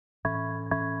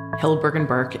Hillberg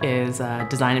Berk is a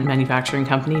design and manufacturing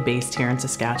company based here in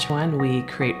Saskatchewan. We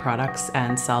create products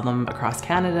and sell them across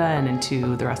Canada and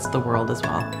into the rest of the world as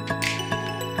well.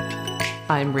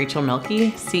 I'm Rachel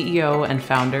Mielke, CEO and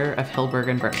founder of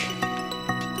Hillberg Berk.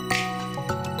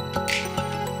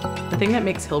 The thing that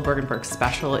makes Hillberg Berk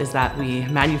special is that we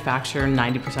manufacture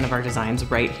 90% of our designs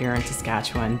right here in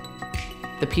Saskatchewan.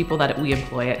 The people that we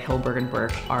employ at Hillberg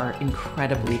Berk are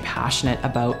incredibly passionate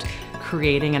about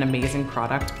creating an amazing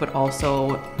product, but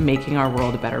also making our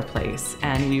world a better place.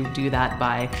 And we do that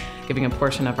by giving a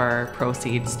portion of our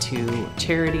proceeds to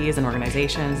charities and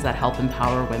organizations that help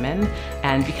empower women.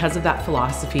 And because of that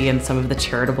philosophy and some of the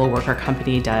charitable work our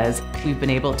company does, we've been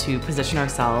able to position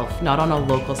ourselves not on a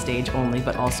local stage only,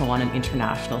 but also on an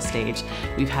international stage.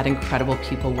 We've had incredible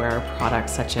people wear our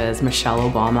products such as Michelle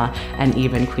Obama and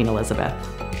even Queen Elizabeth.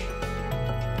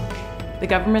 The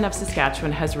government of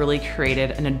Saskatchewan has really created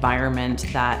an environment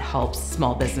that helps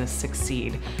small business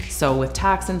succeed. So with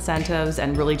tax incentives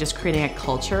and really just creating a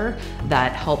culture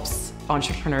that helps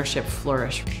entrepreneurship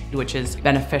flourish, which is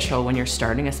beneficial when you're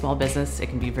starting a small business. It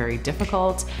can be very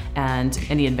difficult, and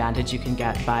any advantage you can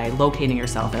get by locating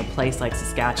yourself in a place like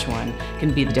Saskatchewan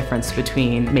can be the difference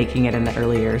between making it in the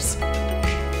early years.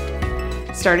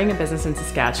 Starting a business in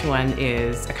Saskatchewan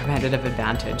is a competitive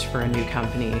advantage for a new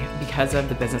company because of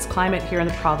the business climate here in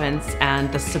the province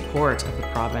and the support of the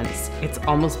province. It's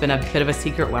almost been a bit of a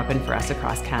secret weapon for us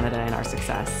across Canada in our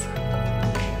success.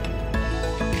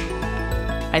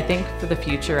 I think for the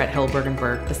future at Hillberg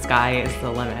Berk, the sky is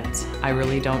the limit. I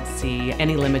really don't see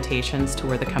any limitations to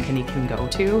where the company can go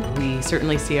to. We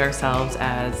certainly see ourselves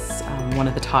as one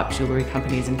of the top jewelry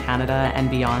companies in Canada, and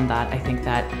beyond that, I think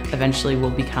that eventually we'll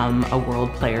become a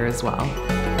world player as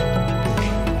well.